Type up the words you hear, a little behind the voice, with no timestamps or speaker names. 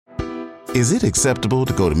Is it acceptable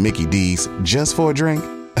to go to Mickey D's just for a drink?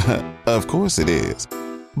 Of course it is.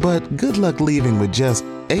 But good luck leaving with just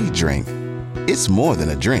a drink. It's more than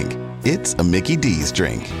a drink. It's a Mickey D's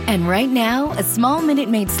drink. And right now, a small Minute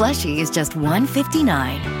Maid slushie is just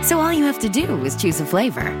 $1.59. So all you have to do is choose a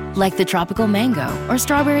flavor, like the tropical mango or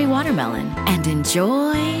strawberry watermelon, and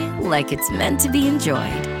enjoy like it's meant to be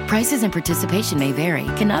enjoyed. Prices and participation may vary.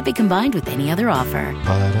 Cannot be combined with any other offer.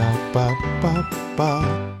 Ba-da-ba-ba-ba.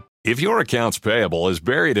 If your accounts payable is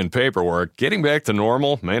buried in paperwork, getting back to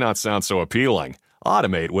normal may not sound so appealing.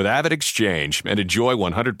 Automate with AvidXchange and enjoy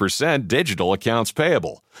 100% digital accounts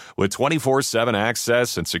payable. With 24/7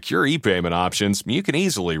 access and secure e-payment options, you can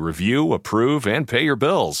easily review, approve, and pay your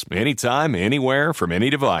bills anytime, anywhere, from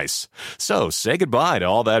any device. So say goodbye to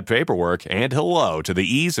all that paperwork and hello to the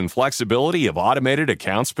ease and flexibility of automated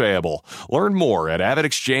accounts payable. Learn more at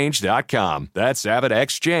AvidXchange.com. That's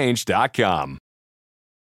AvidXchange.com.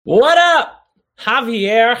 What up?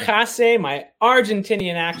 Javier Jase, my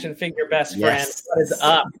Argentinian action figure best friend. Yes. What is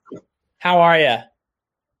up? How are you?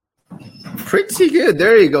 Pretty good.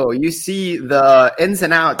 There you go. You see the ins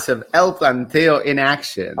and outs of El Planteo in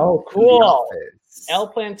action. Oh, cool.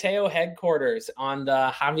 El Planteo headquarters on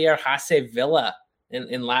the Javier Jase Villa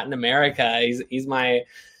in Latin America. He's my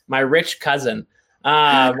rich cousin.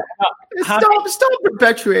 Stop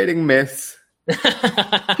perpetuating myths.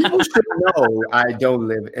 People should know I don't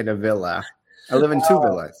live in a villa. I live in two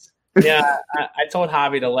villas. Yeah, I told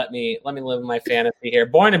Javi to let me live in my fantasy here.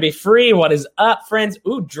 Born to be free. What is up, friends?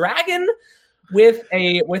 Ooh, Dragon with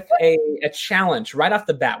a challenge right off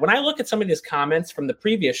the bat. When I look at some of these comments from the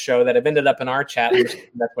previous show that have ended up in our chat, and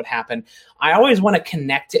that's what happened. I always want to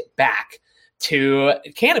connect it back to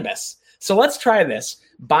cannabis. So let's try this.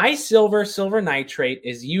 Silver nitrate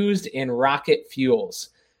is used in rocket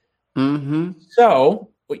fuels. Mm-hmm. So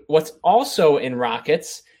what's also in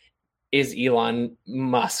rockets is Elon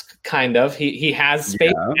Musk, kind of. He has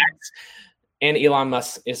SpaceX, and Elon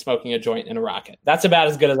Musk is smoking a joint in a rocket. That's about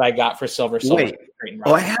as good as I got for silver. Wait,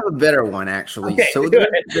 I have a better one, actually. Okay, so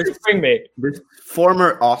this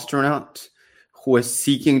former astronaut who was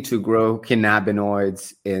seeking to grow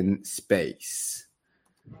cannabinoids in space.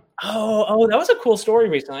 Oh, that was a cool story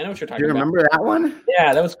recently. I know what you're talking about. Do you remember that one?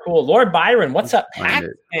 Yeah, that was cool. Lord Byron, what's up, Pax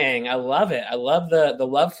Gang? I love it. I love the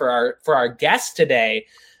love for our guest today.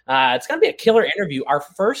 It's going to be a killer interview. Our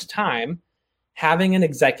first time having an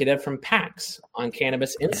executive from PAX on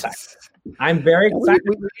Cannabis Insights. Yes. I'm very excited.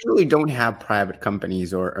 We usually don't have private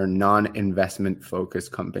companies or non-investment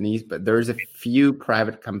focused companies, but there's a few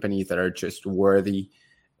private companies that are just worthy.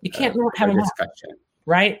 You can't not have a discussion.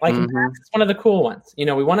 Right? Like PAX is one of the cool ones. You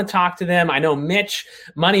know, we want to talk to them. I know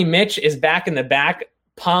Money Mitch is back in the back,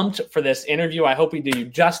 pumped for this interview. I hope we do you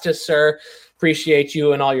justice, sir. Appreciate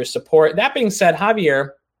you and all your support. That being said,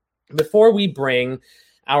 Javier, before we bring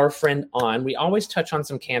our friend on, we always touch on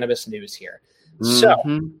some cannabis news here. So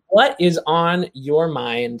what is on your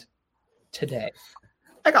mind today?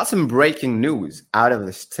 I got some breaking news out of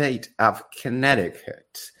the state of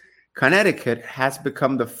Connecticut. Connecticut has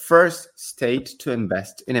become the first state to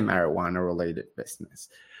invest in a marijuana-related business.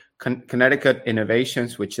 Connecticut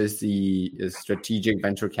Innovations, which is the strategic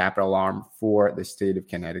venture capital arm for the state of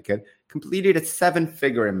Connecticut, completed a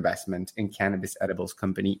 7-figure investment in cannabis edibles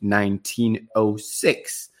company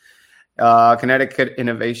 1906. Connecticut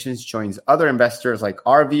Innovations joins other investors like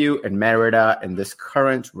Arview and Merida in this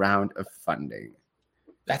current round of funding.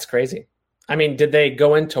 That's crazy. I mean, did they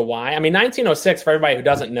go into why? I mean, 1906, for everybody who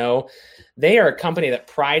doesn't know, they are a company that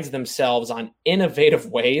prides themselves on innovative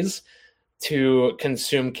ways to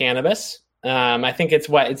consume cannabis. I think it's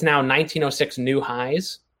now 1906 New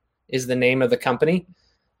Highs is the name of the company.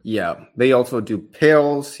 Yeah, they also do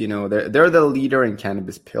pills. You know, they're the leader in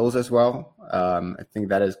cannabis pills as well. I think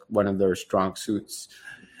that is one of their strong suits.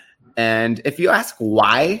 And if you ask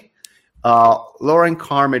why, Lauren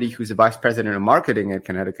Carmody, who's the vice president of marketing at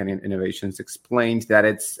Connecticut Innovations, explained that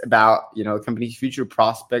it's about, the company's future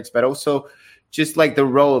prospects, but also just like the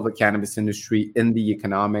role of the cannabis industry in the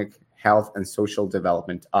economic, health, and social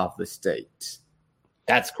development of the state.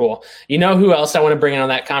 That's cool. You know who else I want to bring in on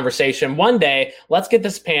that conversation? One day, let's get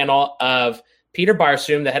this panel of Peter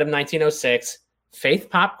Barsoom, the head of 1906, Faith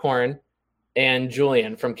Popcorn, and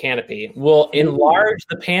Julian from Canopy. We'll enlarge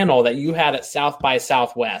the panel that you had at South by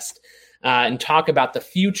Southwest and talk about the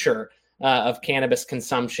future of cannabis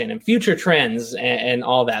consumption and future trends and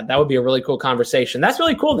all that. That would be a really cool conversation. That's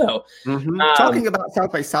really cool, though. Talking about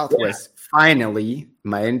South by Southwest, finally,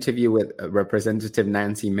 my interview with Representative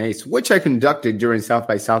Nancy Mace, which I conducted during South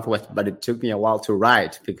by Southwest, but it took me a while to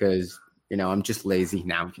write because, I'm just lazy.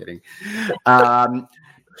 Now I'm kidding.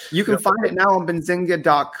 You can find it now on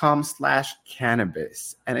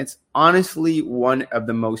benzinga.com/cannabis. And it's honestly one of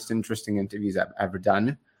the most interesting interviews I've ever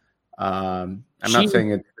done. I'm not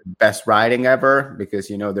saying it's the best writing ever because,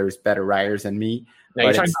 there's better writers than me. No,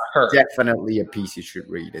 but it's definitely a piece you should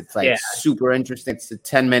read. It's super interesting. It's a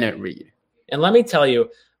 10-minute read. And let me tell you,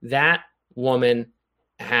 that woman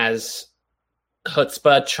has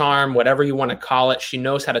chutzpah, charm, whatever you want to call it. She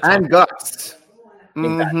knows how to talk. And guts.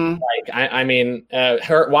 Mm-hmm.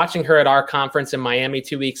 Her watching her at our conference in Miami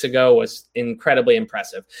 2 weeks ago was incredibly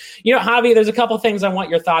impressive. Javi, there's a couple things I want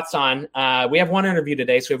your thoughts on. We have one interview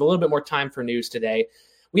today, so we have a little bit more time for news today.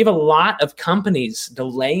 We have a lot of companies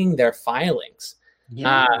delaying their filings.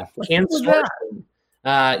 Consortium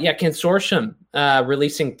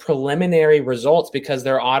releasing preliminary results because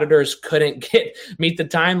their auditors couldn't meet the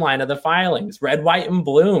timeline of the filings. Red, White, and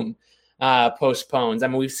Bloom postpones. I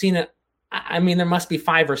mean, we've seen it. I mean, there must be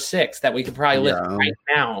 5 or 6 that we could probably list right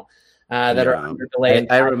now that are under delay.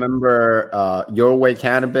 I remember Your Way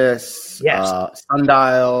Cannabis,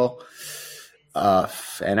 Sundial,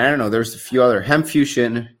 and I don't know, there's a few other. Hemp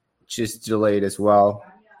Fusion just delayed as well.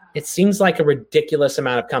 It seems like a ridiculous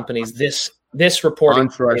amount of companies. This reporting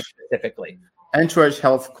specifically. Entourage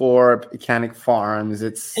Health Corp, Mechanic Farms.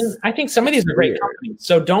 And I think some of these are great companies.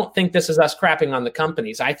 So don't think this is us crapping on the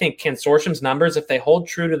companies. I think Consortium's numbers, if they hold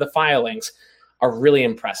true to the filings, are really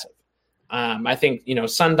impressive. I think,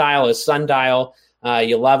 Sundial is Sundial.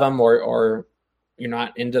 You love them or you're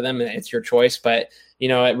not into them. It's your choice. But,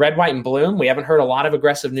 at Red, White, and Bloom, we haven't heard a lot of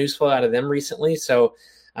aggressive news flow out of them recently. So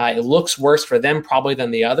it looks worse for them probably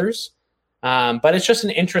than the others. But it's just an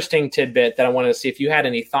interesting tidbit that I wanted to see if you had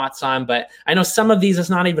any thoughts on. But I know some of these is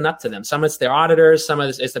not even up to them. Some it's their auditors. Some of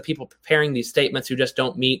it's the people preparing these statements who just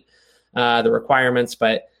don't meet the requirements.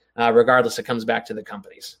 But regardless, it comes back to the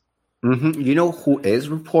companies. Mm-hmm. You know who is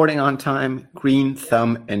reporting on time? Green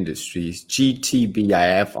Thumb Industries,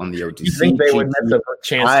 GTBIF on the OTC. You think they would miss a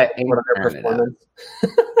chance for their performance?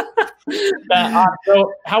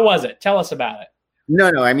 So how was it? Tell us about it. No.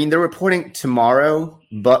 I mean, they're reporting tomorrow,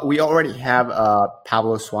 but we already have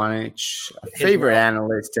Pablo Swanich, a favorite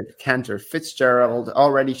analyst at Cantor Fitzgerald,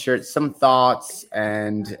 already shared some thoughts,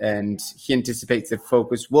 and he anticipates the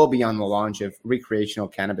focus will be on the launch of recreational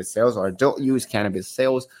cannabis sales or adult use cannabis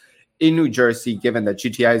sales in New Jersey, given that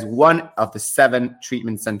GTI is one of the 7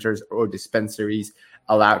 treatment centers or dispensaries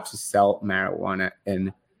allowed to sell marijuana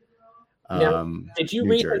in did you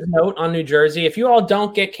read his note on New Jersey? If you all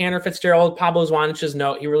don't get Cantor Fitzgerald, Pablo Zwanich's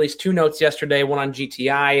note, he released 2 notes yesterday, one on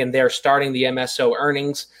GTI, and they're starting the MSO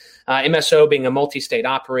earnings. MSO being a multi-state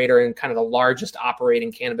operator and kind of the largest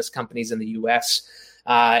operating cannabis companies in the U.S.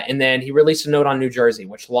 And then he released a note on New Jersey,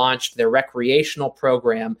 which launched their recreational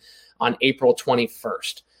program on April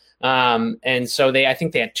 21st. And so I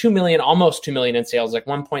think they had 2 million, almost 2 million in sales, like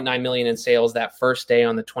 1.9 million in sales that first day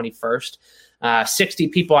on the 21st. 60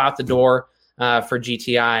 people out the door for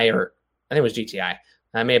GTI, or I think it was GTI.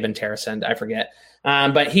 It may have been TerraSend, I forget.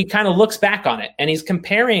 But he kind of looks back on it, and he's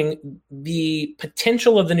comparing the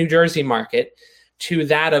potential of the New Jersey market to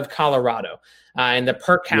that of Colorado. And the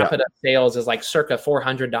per capita sales is like circa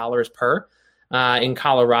 $400 per in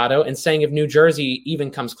Colorado, and saying if New Jersey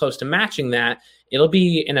even comes close to matching that, it'll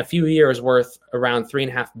be in a few years worth around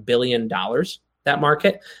 $3.5 billion, that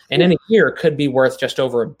market. And in a year could be worth just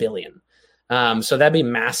over $1 billion. So that'd be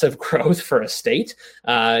massive growth for a state,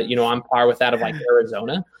 on par with that of like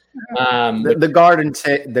Arizona.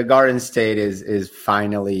 The Garden State is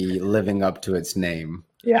finally living up to its name.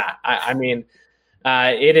 Yeah, I mean,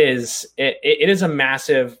 it is a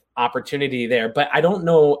massive opportunity there. But I don't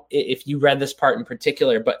know if you read this part in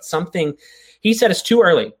particular, but something he said it's too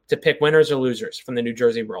early to pick winners or losers from the New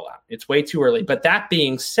Jersey rollout. It's way too early. But that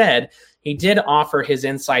being said, he did offer his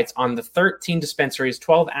insights on the 13 dispensaries,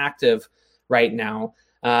 12 active right now,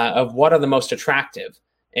 of what are the most attractive.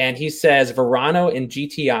 And he says Verano and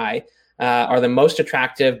GTI are the most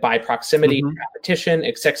attractive by proximity to competition,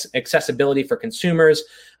 accessibility for consumers,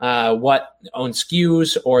 what own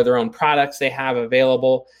SKUs or their own products they have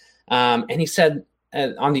available. And he said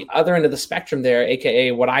on the other end of the spectrum there,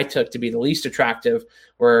 aka what I took to be the least attractive,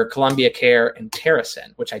 were Columbia Care and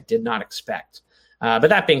TerraSend, which I did not expect. But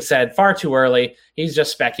that being said, far too early. He's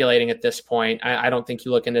just speculating at this point. I don't think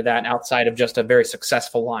you look into that outside of just a very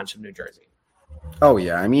successful launch of New Jersey. Oh,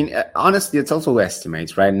 yeah. I mean, honestly, it's also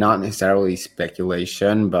estimates, right? Not necessarily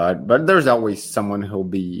speculation, but there's always someone who'll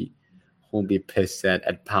be pissed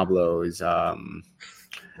at Pablo's views.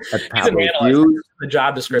 The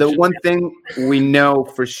job description. The one thing we know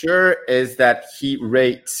for sure is that he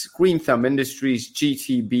rates Green Thumb Industries,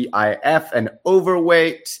 GTBIF, an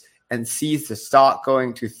overweight, and sees the stock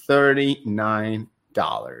going to $39.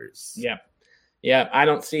 Yeah. Yeah. I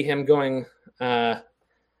don't see him going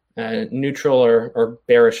neutral or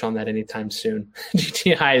bearish on that anytime soon.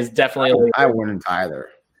 GTI is definitely. I wouldn't either.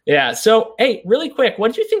 Yeah. So, hey, really quick,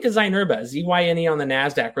 what do you think of Zynerba? ZYNE on the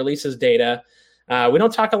NASDAQ releases data. We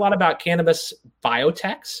don't talk a lot about cannabis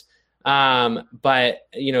biotechs, but,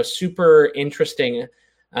 super interesting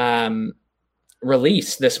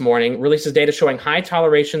release this morning. Releases data showing high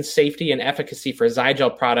toleration, safety, and efficacy for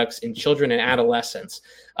Zygel products in children and adolescents,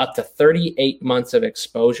 up to 38 months of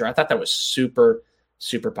exposure. I thought that was super,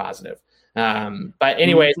 super positive. But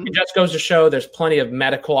anyways, it just goes to show there's plenty of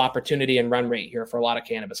medical opportunity and run rate here for a lot of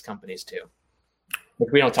cannabis companies too. Which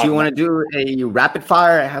we don't talk about. Do you want to do a rapid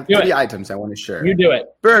fire? I have three items I want to share. You do it.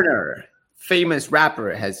 Berner, famous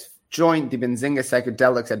rapper, has joined the Benzinga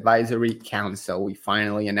Psychedelics Advisory Council. We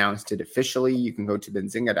finally announced it officially. You can go to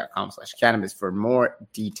benzinga.com/cannabis for more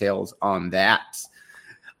details on that.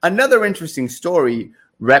 Another interesting story,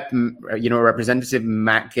 Representative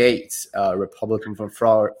Matt Gaetz, Republican from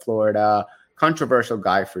Florida, controversial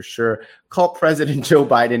guy for sure, called President Joe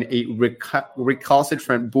Biden a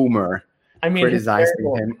recalcitrant boomer,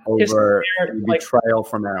 criticizing him over betrayal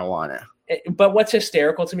for marijuana. But what's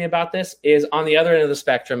hysterical to me about this is on the other end of the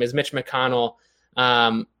spectrum is Mitch McConnell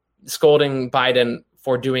scolding Biden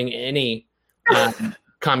for doing any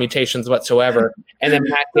commutations whatsoever, and then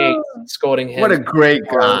Matt Gaetz scolding him. What a great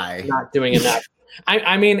guy! Not doing enough.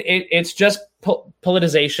 I mean, it's just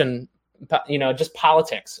politicization, just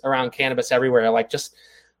politics around cannabis everywhere. Like, just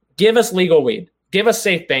give us legal weed, give us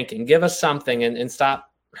safe banking, give us something, and stop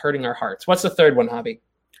hurting our hearts. What's the third one, Javi?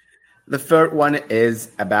 The third one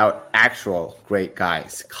is about actual great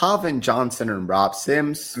guys. Calvin Johnson and Rob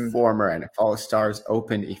Sims, former NFL stars,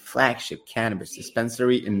 opened a flagship cannabis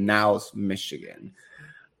dispensary in Niles, Michigan.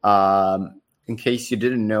 In case you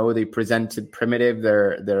didn't know, they presented Primitive,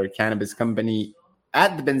 their cannabis company,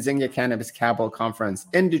 at the Benzinga Cannabis Capital Conference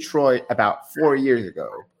in Detroit about 4 years ago.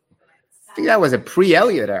 I think that was a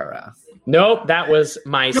pre-Elliott era. Nope, that was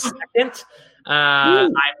my second. I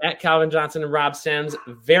met Calvin Johnson and Rob Sims.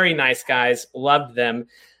 Very nice guys. Loved them.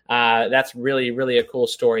 That's really, really a cool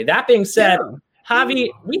story. That being said, Javi,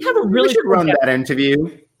 we have a really cool run that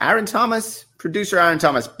interview. Aaron Thomas, producer Aaron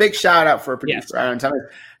Thomas. Big shout out for producer Aaron Thomas.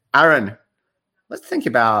 Aaron, let's think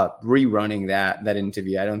about rerunning that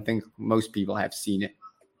interview. I don't think most people have seen it,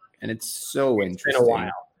 and it's so interesting. It's been a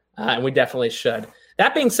while, and we definitely should.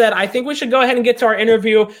 That being said, I think we should go ahead and get to our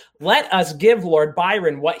interview. Let us give Lord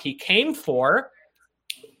Byron what he came for,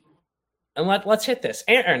 and let's hit this.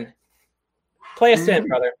 Aaron, play us in,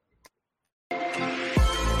 brother.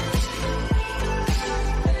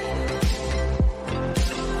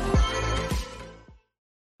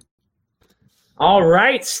 All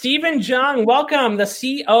right, Stephen Jung, welcome, the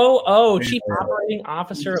COO, Chief Operating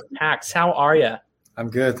Officer of PAX. How are you? I'm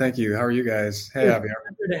good, thank you. How are you guys? Hey, Javier.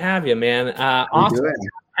 Good to have you, man. Awesome.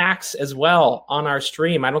 PAX as well on our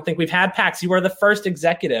stream. I don't think we've had PAX. You are the first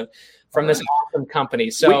executive from this awesome company.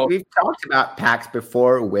 So we've talked about PAX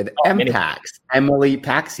before with MPAX, Emily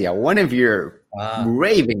Paxia, one of your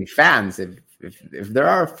raving fans. If there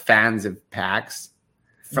are fans of PAX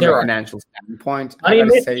from a financial standpoint, I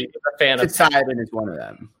would say Poseidon is one of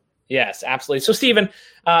them. Yes, absolutely. So, Stephen,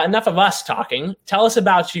 enough of us talking. Tell us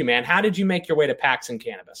about you, man. How did you make your way to PAX and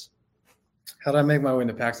cannabis? How did I make my way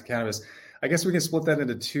into PAX and cannabis? I guess we can split that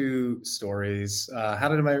into two stories. How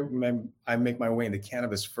did I make my way into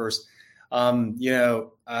cannabis first?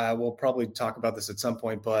 We'll probably talk about this at some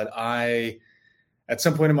point, but I, at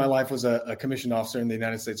some point in my life, was a commissioned officer in the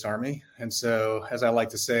United States Army. And so, as I like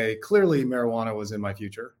to say, clearly marijuana was in my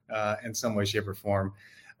future in some way, shape, or form.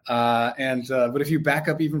 But if you back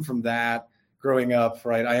up even from that, growing up,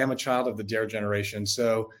 right, I am a child of the DARE generation.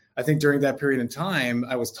 So I think during that period in time,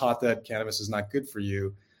 I was taught that cannabis is not good for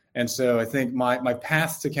you. And so I think my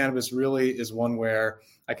path to cannabis really is one where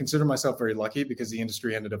I consider myself very lucky because the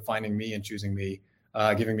industry ended up finding me and choosing me,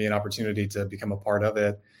 giving me an opportunity to become a part of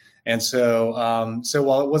it. And so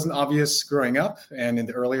while it wasn't obvious growing up and in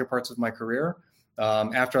the earlier parts of my career,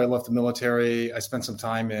 after I left the military, I spent some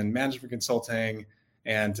time in management consulting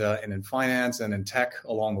and in finance and in tech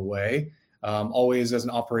along the way, always as an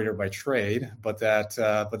operator by trade. But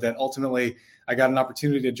that ultimately I got an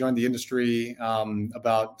opportunity to join the industry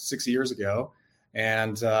about 6 years ago,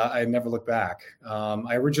 and I never looked back.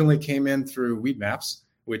 I originally came in through Weedmaps,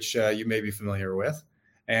 which you may be familiar with,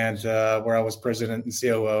 and where I was president and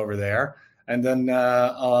COO over there. And then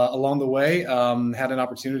along the way, had an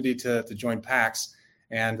opportunity to join PAX,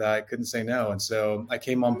 and I couldn't say no. And so I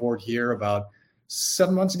came on board here about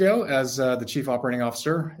 7 months ago as the chief operating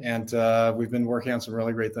officer, and we've been working on some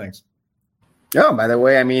really great things. Oh, by the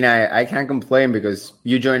way, I mean, I can't complain because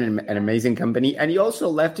you joined an amazing company and you also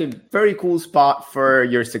left a very cool spot for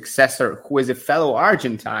your successor, who is a fellow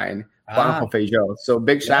Argentine, Juanjo Feijó. So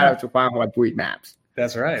big shout out to Juanjo at Tweetmaps.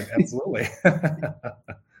 That's right. Absolutely.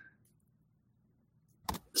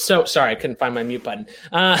 So sorry, I couldn't find my mute button.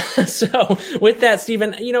 So with that,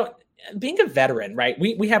 Stephen, being a veteran, right?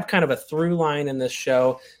 We have kind of a through line in this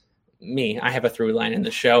show. I have a through line in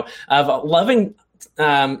the show of loving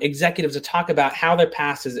executives to talk about how their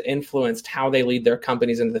past has influenced how they lead their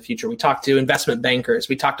companies into the future. We talk to investment bankers.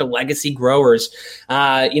 We talk to legacy growers.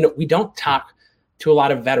 We don't talk to a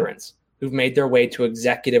lot of veterans who've made their way to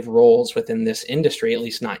executive roles within this industry, at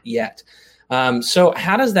least not yet. So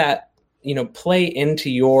how does that, play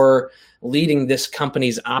into your leading this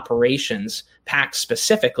company's operations, PAX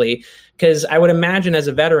specifically? Because I would imagine as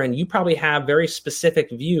a veteran, you probably have very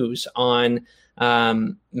specific views on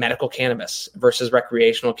medical cannabis versus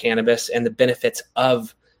recreational cannabis and the benefits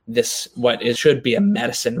of this, should be a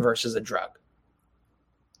medicine versus a drug.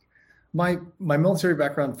 My military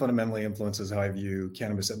background fundamentally influences how I view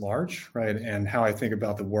cannabis at large, right? And how I think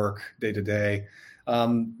about the work day to day.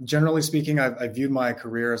 Generally speaking, I viewed my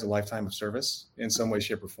career as a lifetime of service in some way,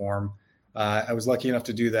 shape, or form. I was lucky enough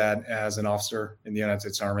to do that as an officer in the United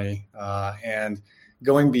States Army. And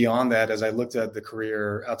going beyond that, as I looked at the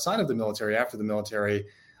career outside of the military, after the military,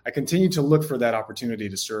 I continued to look for that opportunity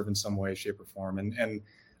to serve in some way, shape, or form. And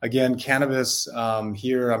again, cannabis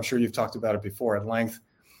here, I'm sure you've talked about it before at length,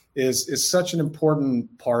 is such an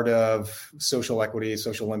important part of social equity,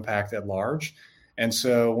 social impact at large. And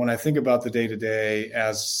so when I think about the day-to-day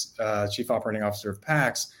as Chief Operating Officer of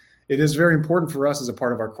PAX, it is very important for us as a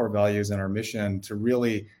part of our core values and our mission to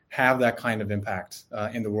really have that kind of impact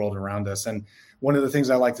in the world around us. And one of the things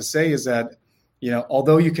I like to say is that,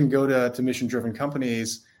 although you can go to mission-driven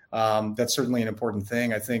companies, that's certainly an important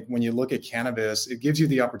thing. I think when you look at cannabis, it gives you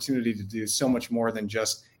the opportunity to do so much more than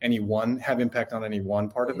just have impact on any one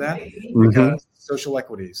part of that. Mm-hmm. Because social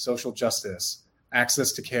equity, social justice,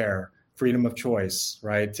 access to care, freedom of choice,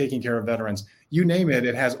 right? Taking care of veterans, you name it,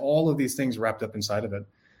 it has all of these things wrapped up inside of it.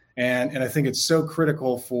 And I think it's so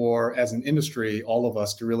critical for, as an industry, all of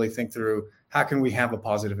us to really think through how can we have a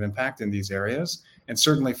positive impact in these areas. And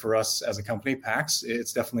certainly for us as a company, PAX,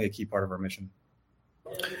 it's definitely a key part of our mission.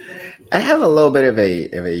 I have a little bit of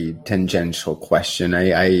a tangential question.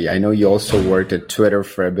 I know you also worked at Twitter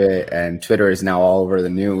for a bit, and Twitter is now all over the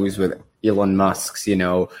news with Elon Musk's,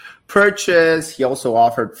 purchase. He also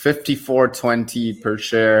offered $54.20 per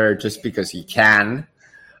share just because he can.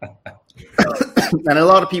 And a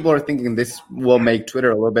lot of people are thinking this will make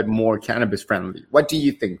Twitter a little bit more cannabis friendly. What do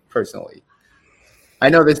you think personally? I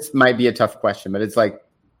know this might be a tough question, but it's like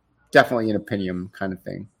definitely an opinion kind of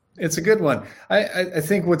thing. It's a good one. I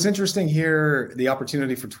think what's interesting here, the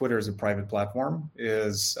opportunity for Twitter as a private platform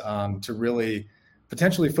is to really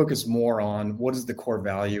potentially focus more on what is the core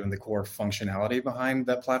value and the core functionality behind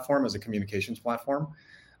that platform as a communications platform,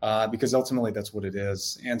 because ultimately that's what it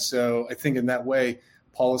is. And so I think in that way,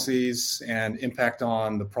 policies and impact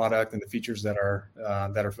on the product and the features that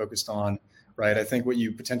are focused on, right? I think what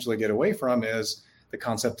you potentially get away from is the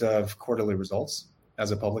concept of quarterly results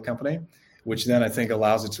as a public company, which then I think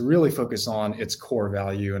allows it to really focus on its core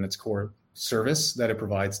value and its core service that it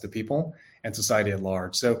provides to people and society at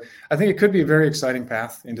large. So I think it could be a very exciting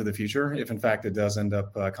path into the future if in fact it does end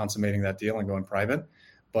up consummating that deal and going private.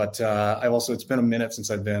 But it's been a minute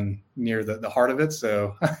since I've been near the heart of it,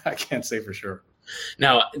 so I can't say for sure.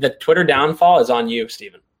 No, the Twitter downfall is on you,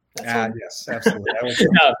 Stephen. Yes, absolutely.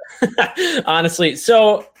 No, honestly.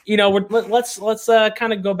 So, let's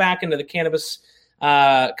kind of go back into the cannabis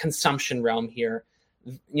consumption realm here.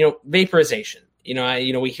 Vaporization.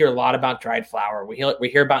 We hear a lot about dried flower. We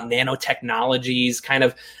hear about nanotechnologies, kind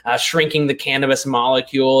of shrinking the cannabis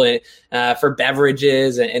molecule for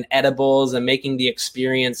beverages and edibles and making the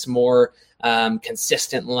experience more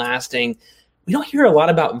consistent and lasting. We don't hear a lot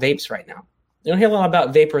about vapes right now. We don't hear a lot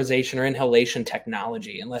about vaporization or inhalation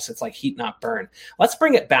technology unless it's like heat not burn. Let's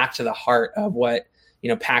bring it back to the heart of what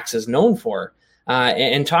PAX is known for,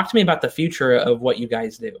 and talk to me about the future of what you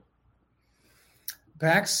guys do.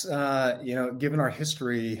 PAX, given our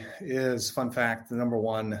history, is, fun fact, the number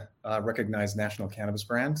one recognized national cannabis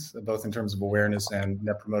brand, both in terms of awareness and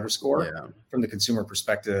net promoter score from the consumer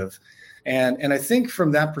perspective. And I think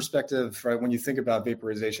from that perspective, right, when you think about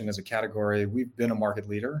vaporization as a category, we've been a market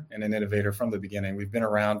leader and an innovator from the beginning. We've been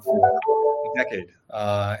around for a decade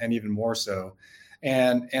and even more so.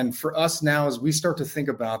 And for us now, as we start to think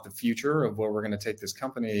about the future of where we're going to take this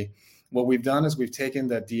company, what we've done is we've taken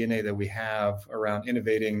that DNA that we have around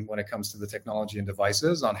innovating when it comes to the technology and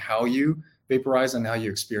devices on how you vaporize and how you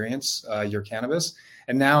experience your cannabis.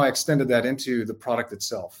 And now I extended that into the product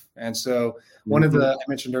itself. And so I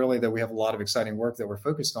mentioned earlier that we have a lot of exciting work that we're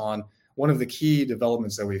focused on. One of the key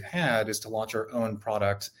developments that we've had is to launch our own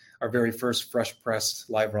product, our very first fresh pressed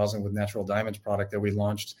live rosin with natural diamonds product that we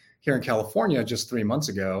launched here in California just 3 months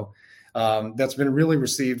ago. That's been really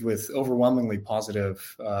received with overwhelmingly positive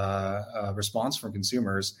response from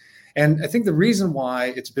consumers. And I think the reason why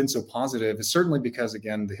it's been so positive is certainly because,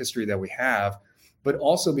 again, the history that we have, but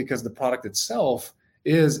also because the product itself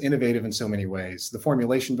is innovative in so many ways. The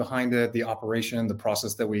formulation behind it, the operation, the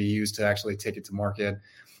process that we use to actually take it to market,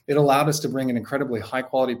 it allowed us to bring an incredibly high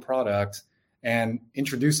quality product and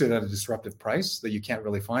introduce it at a disruptive price that you can't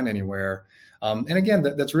really find anywhere. And again,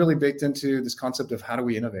 that's really baked into this concept of how do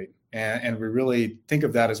we innovate? And we really think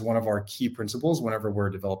of that as one of our key principles whenever we're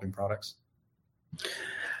developing products.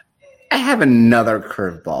 I have another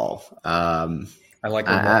curveball. I'm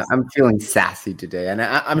feeling sassy today. And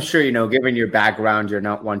I'm sure, given your background, you're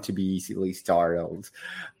not one to be easily startled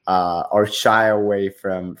or shy away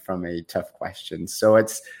from a tough question. So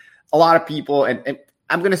it's a lot of people, and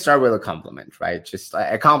I'm going to start with a compliment, right? Just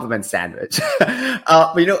a compliment sandwich.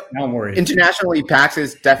 But I'm worried. Internationally, PAX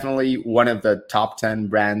is definitely one of the top 10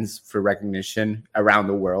 brands for recognition around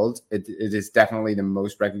the world. It is definitely the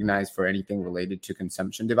most recognized for anything related to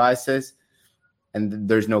consumption devices. And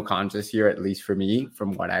there's no contest here, at least for me,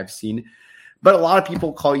 from what I've seen. But a lot of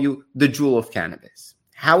people call you the jewel of cannabis.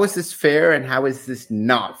 How is this fair and how is this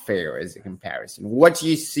not fair as a comparison? What do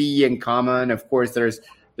you see in common? Of course, there's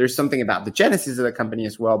something about the genesis of the company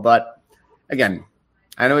as well. But again,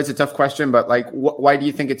 I know it's a tough question, but why do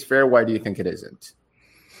you think it's fair? Why do you think it isn't?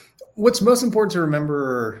 What's most important to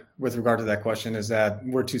remember with regard to that question is that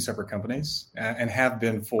we're two separate companies and have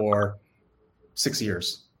been for 6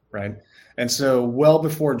 years, right? And so well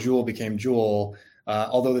before Juul became Juul,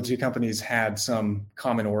 although the two companies had some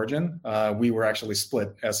common origin, we were actually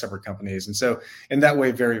split as separate companies. And so in that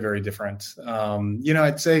way, very, very different.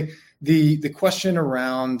 I'd say the question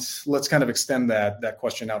around, let's kind of extend that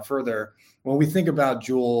question out further. When we think about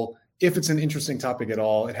Juul, if it's an interesting topic at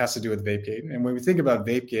all, it has to do with VapeGate. And when we think about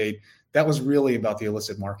VapeGate, that was really about the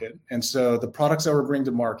illicit market. And so the products that were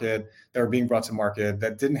being brought to market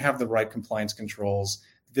that didn't have the right compliance controls,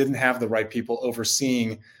 didn't have the right people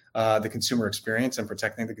overseeing the consumer experience and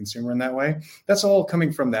protecting the consumer in that way. That's all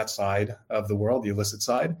coming from that side of the world, the illicit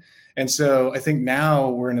side. And so I think now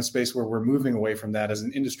we're in a space where we're moving away from that as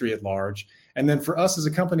an industry at large. And then for us as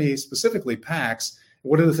a company, specifically PAX,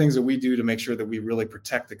 what are the things that we do to make sure that we really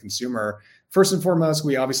protect the consumer? First and foremost,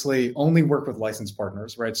 we obviously only work with licensed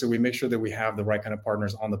partners, right? So we make sure that we have the right kind of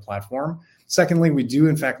partners on the platform. Secondly, we do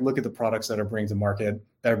in fact look at the products that are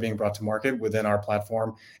being brought to market within our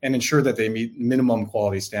platform and ensure that they meet minimum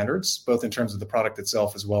quality standards, both in terms of the product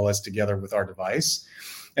itself as well as together with our device.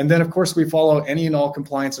 And then, of course, we follow any and all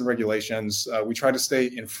compliance and regulations. We try to stay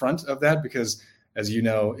in front of that because, as you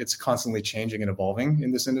know, it's constantly changing and evolving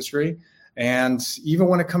in this industry. And even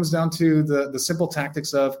when it comes down to the simple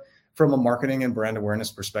tactics of, from a marketing and brand awareness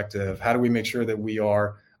perspective, how do we make sure that we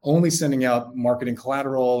are only sending out marketing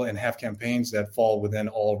collateral and have campaigns that fall within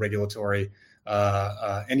all regulatory,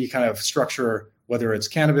 any kind of structure, whether it's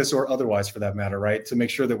cannabis or otherwise for that matter, right? To make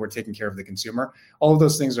sure that we're taking care of the consumer. All of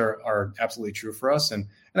those things are absolutely true for us. And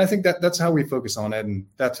I think that's how we focus on it. And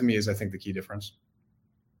that to me is, I think, the key difference.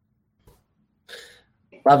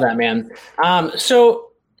 Love that, man. So,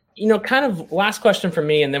 kind of last question for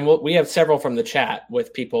me, and then we have several from the chat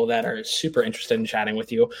with people that are super interested in chatting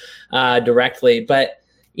with you directly. But,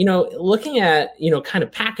 looking at, kind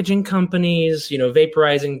of packaging companies,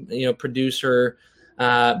 vaporizing, producer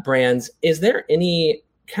brands, is there any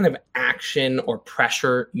kind of action or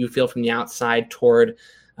pressure you feel from the outside toward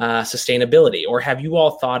sustainability? Or have you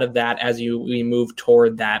all thought of that as we move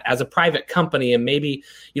toward that as a private company? And maybe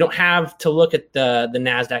you don't have to look at the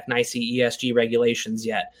NASDAQ NYSE ESG regulations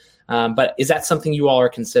yet. But is that something you all are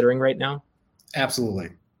considering right now?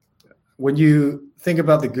 Absolutely. When you think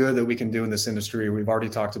about the good that we can do in this industry, we've already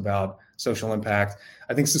talked about social impact.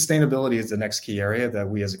 I think sustainability is the next key area that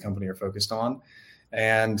we as a company are focused on.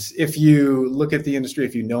 And if you look at the industry,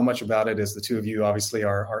 if you know much about it, as the two of you obviously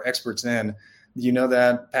are experts in, you know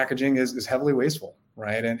that packaging is heavily wasteful,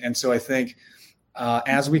 right? And so I think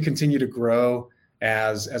as we continue to grow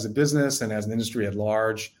as a business and as an industry at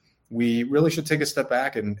large, we really should take a step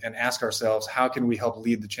back and ask ourselves, how can we help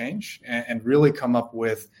lead the change and really come up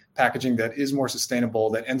with packaging that is more sustainable,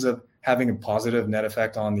 that ends up having a positive net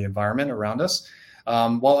effect on the environment around us,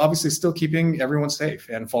 while obviously still keeping everyone safe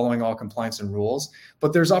and following all compliance and rules.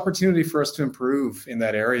 But there's opportunity for us to improve in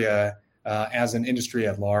that area as an industry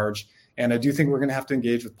at large. And I do think we're going to have to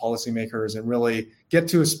engage with policymakers and really get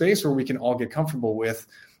to a space where we can all get comfortable with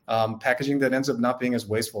packaging that ends up not being as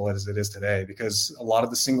wasteful as it is today, because a lot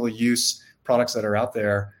of the single-use products that are out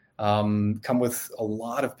there come with a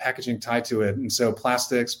lot of packaging tied to it. And so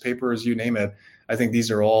plastics, papers, you name it, I think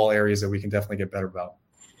these are all areas that we can definitely get better about.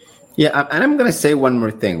 Yeah, and I'm going to say one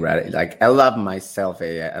more thing, right? Like, I love myself.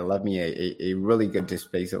 I love me a really good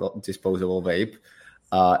disposable vape.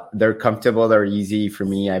 They're comfortable. They're easy for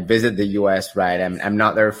me. I visit the US, right? I'm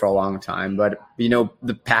not there for a long time, but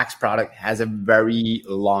the PAX product has a very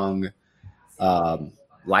long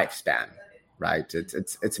lifespan, right?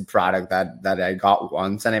 It's a product that I got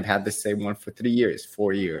once, and I've had the same one for 3 years,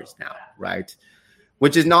 4 years now, right?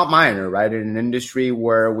 Which is not minor, right? In an industry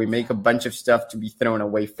where we make a bunch of stuff to be thrown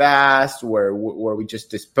away fast, where we just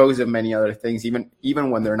dispose of many other things, even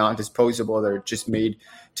when they're not disposable, they're just made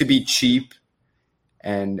to be cheap,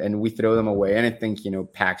 and we throw them away. And I think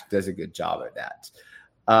PAX does a good job at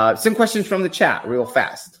that. Some questions from the chat, real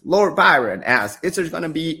fast. Lord Byron asks, "Is there going to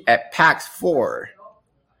be at PAX 4?"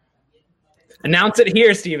 Announce it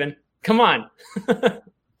here, Stephen. Come on.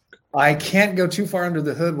 I can't go too far under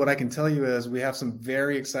the hood. What I can tell you is we have some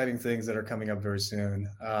very exciting things that are coming up very soon.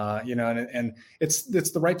 And it's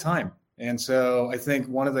the right time. And so I think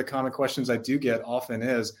one of the common questions I do get often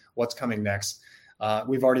is, what's coming next?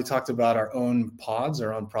 We've already talked about our own pods,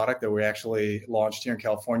 our own product that we actually launched here in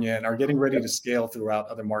California and are getting ready to scale throughout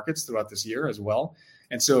other markets throughout this year as well.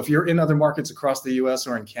 And so if you're in other markets across the US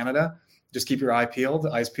or in Canada, just keep your eyes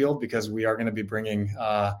peeled, because we are going to be bringing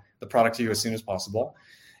the product to you as soon as possible.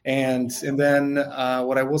 And then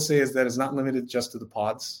what I will say is that it's not limited just to the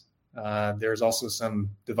pods. There's also some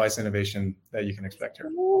device innovation that you can expect here.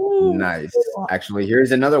 Nice. Actually,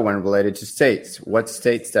 here's another one related to states. What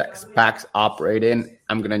states does PAX operate in?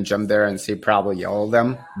 I'm going to jump there and say probably all of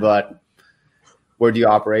them, but where do you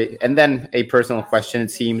operate? And then a personal question,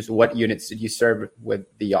 it seems, what units did you serve with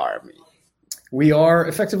the Army? We are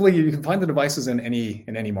effectively, you can find the devices in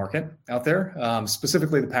any market out there.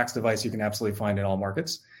 Specifically, the PAX device you can absolutely find in all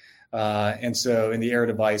markets. And so in the Air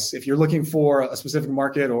device, if you're looking for a specific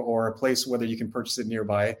market or a place whether you can purchase it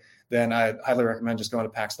nearby, then I highly recommend just going to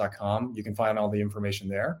pax.com. You can find all the information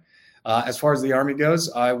there. As far as the Army goes,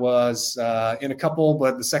 I was in a couple,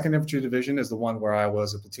 but the 2nd Infantry Division is the one where I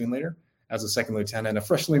was a platoon leader as a second lieutenant, a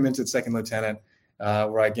freshly minted second lieutenant,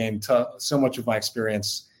 where I gained so much of my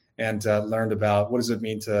experience and learned about what does it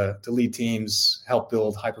mean to lead teams, help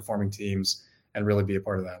build high-performing teams, and really be a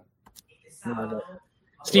part of that.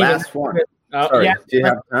 Steven, last one. Sorry, yeah. Do you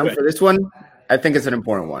have time for this one? I think it's an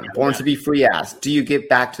important one. Born to be Free asks, do you give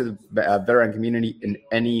back to the veteran community in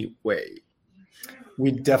any way?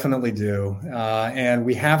 We definitely do. And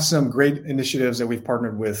we have some great initiatives that we've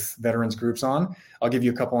partnered with veterans groups on. I'll give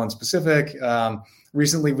you a couple on specific.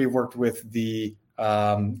 Recently, we've worked with the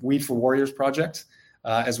Weed for Warriors project,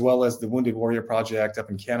 as well as the Wounded Warrior Project up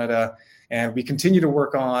in Canada. And we continue to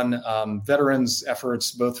work on veterans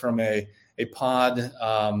efforts, both from a pod,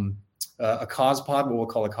 a cause pod, what we'll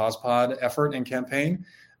call a cause pod effort and campaign.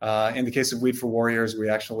 In the case of Weed for Warriors, we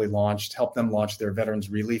actually helped them launch their Veterans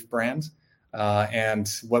Relief brand.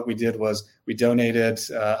 And what we did was we donated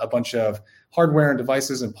a bunch of hardware and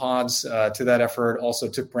devices and pods to that effort, also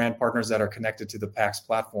took brand partners that are connected to the PAX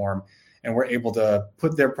platform, and we're able to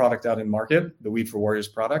put their product out in market, the Weed for Warriors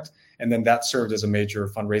product. And then that served as a major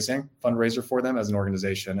fundraiser for them as an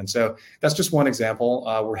organization. And so that's just one example.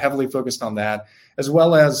 We're heavily focused on that, as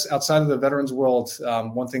well as outside of the veterans world.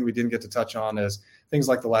 One thing we didn't get to touch on is things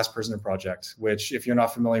like the Last Prisoner Project, which if you're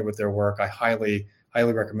not familiar with their work, I highly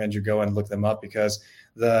recommend you go and look them up, because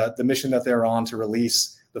the mission that they're on to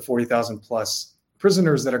release the 40,000 plus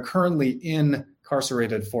prisoners that are currently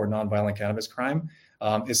incarcerated for nonviolent cannabis crime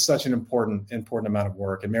is such an important amount of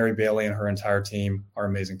work. And Mary Bailey and her entire team are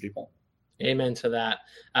amazing people. Amen to that.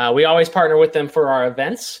 We always partner with them for our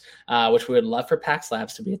events, which we would love for PAX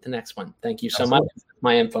Labs to be at the next one. Thank you so much.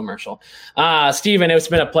 My infomercial. Steven, it's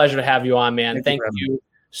been a pleasure to have you on, man. Thank you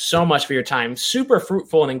so much for your time. Super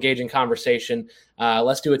fruitful and engaging conversation.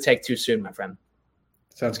 Let's do a take two soon, my friend.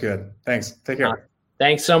 Sounds good. Thanks. Take care.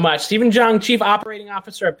 Thanks so much. Stephen Jung, Chief Operating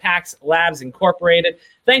Officer of PAX Labs Incorporated.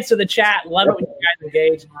 Thanks to the chat. Love it when you guys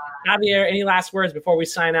engage. Javier, any last words before we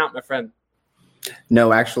sign out, my friend?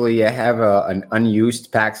 No, actually, I have an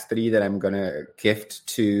unused PAX 3 that I'm going to gift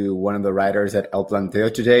to one of the writers at El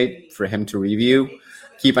Planteo today for him to review.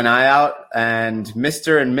 Keep an eye out. And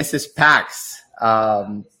Mr. and Mrs. PAX,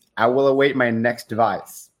 I will await my next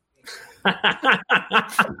device.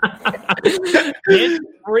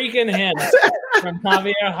 Freaking hint from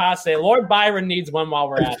Javier Haase. Lord Byron needs one while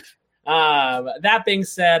we're at it. That being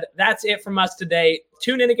said, that's it from us today.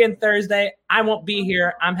 Tune in again Thursday. I won't be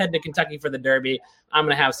here. I'm heading to Kentucky for the Derby. I'm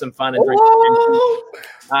going to have some fun and drink.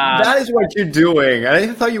 That is what you're doing. I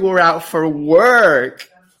thought you were out for work.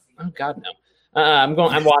 Oh God, no.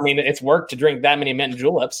 It's work to drink that many mint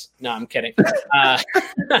juleps. No, I'm kidding. No,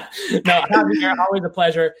 Javier, always a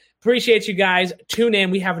pleasure. Appreciate you guys. Tune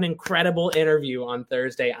in. We have an incredible interview on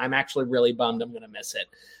Thursday. I'm actually really bummed I'm going to miss it.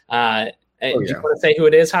 Do you want to say who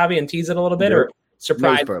it is, Javi, and tease it a little bit? Or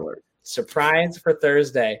surprise? No surprise for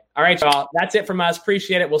Thursday. All right, y'all. That's it from us.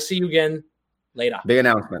 Appreciate it. We'll see you again later. Big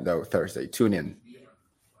announcement, though, Thursday. Tune in.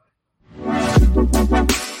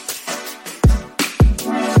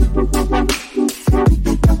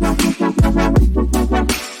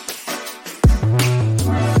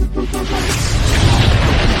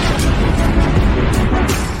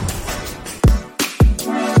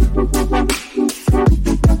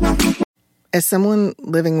 As someone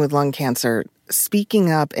living with lung cancer,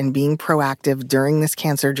 speaking up and being proactive during this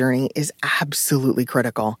cancer journey is absolutely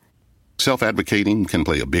critical. Self-advocating can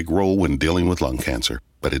play a big role when dealing with lung cancer,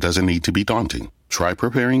 but it doesn't need to be daunting. Try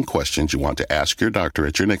preparing questions you want to ask your doctor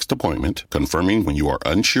at your next appointment, confirming when you are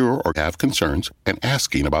unsure or have concerns, and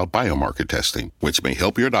asking about biomarker testing, which may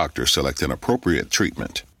help your doctor select an appropriate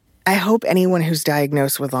treatment. I hope anyone who's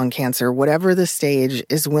diagnosed with lung cancer, whatever the stage,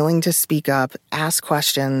 is willing to speak up, ask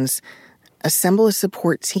questions, assemble a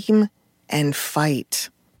support team, and fight.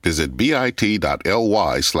 Visit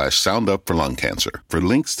bit.ly/SoundUp for lung cancer for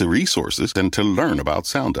links to resources and to learn about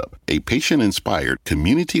SoundUp, a patient-inspired,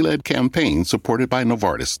 community-led campaign supported by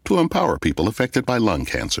Novartis to empower people affected by lung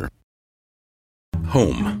cancer.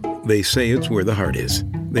 Home. They say it's where the heart is.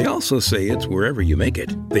 They also say it's wherever you make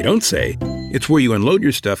it. They don't say it's where you unload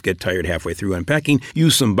your stuff, get tired halfway through unpacking,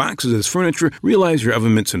 use some boxes as furniture, realize your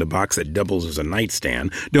oven mitt's in a box that doubles as a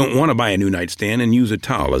nightstand, don't want to buy a new nightstand, and use a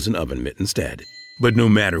towel as an oven mitt instead. But no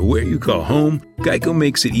matter where you call home, Geico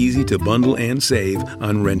makes it easy to bundle and save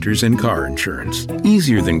on renters and car insurance.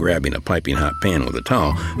 Easier than grabbing a piping hot pan with a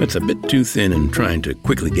towel that's a bit too thin and trying to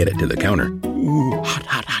quickly get it to the counter. Ooh, hot,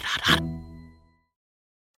 hot, hot, hot, hot.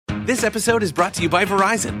 This episode is brought to you by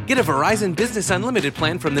Verizon. Get a Verizon Business Unlimited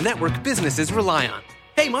plan from the network businesses rely on.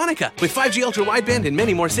 Hey, Monica, with 5G Ultra Wideband in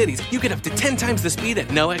many more cities, you get up to 10 times the speed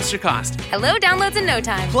at no extra cost. Hello, downloads in no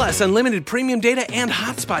time. Plus, unlimited premium data and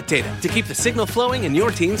hotspot data to keep the signal flowing and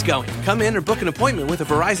your teams going. Come in or book an appointment with a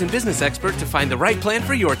Verizon business expert to find the right plan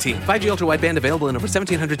for your team. 5G Ultra Wideband available in over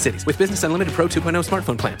 1,700 cities with Business Unlimited Pro 2.0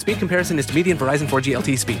 smartphone plan. Speed comparison is to median Verizon 4G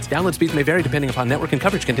LTE speeds. Download speeds may vary depending upon network and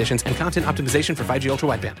coverage conditions and content optimization for 5G Ultra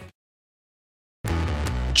Wideband.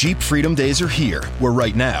 Jeep Freedom Days are here, where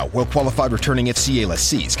right now, well-qualified returning FCA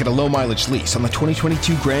lessees get a low-mileage lease on the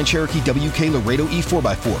 2022 Grand Cherokee WK Laredo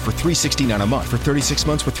E4x4 for $369 a month for 36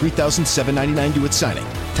 months with $3,799 due at signing.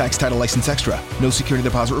 Tax, title, license extra. No security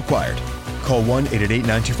deposit required. Call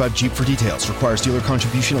 1-888-925-JEEP for details. Requires dealer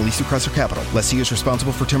contribution at least through Chrysler Capital. Lessee is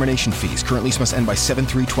responsible for termination fees. Current lease must end by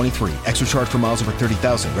 7/3/23. Extra charge for miles over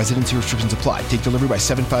 30,000. Residency restrictions apply. Take delivery by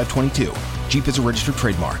 7/5/22. Jeep is a registered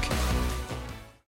trademark.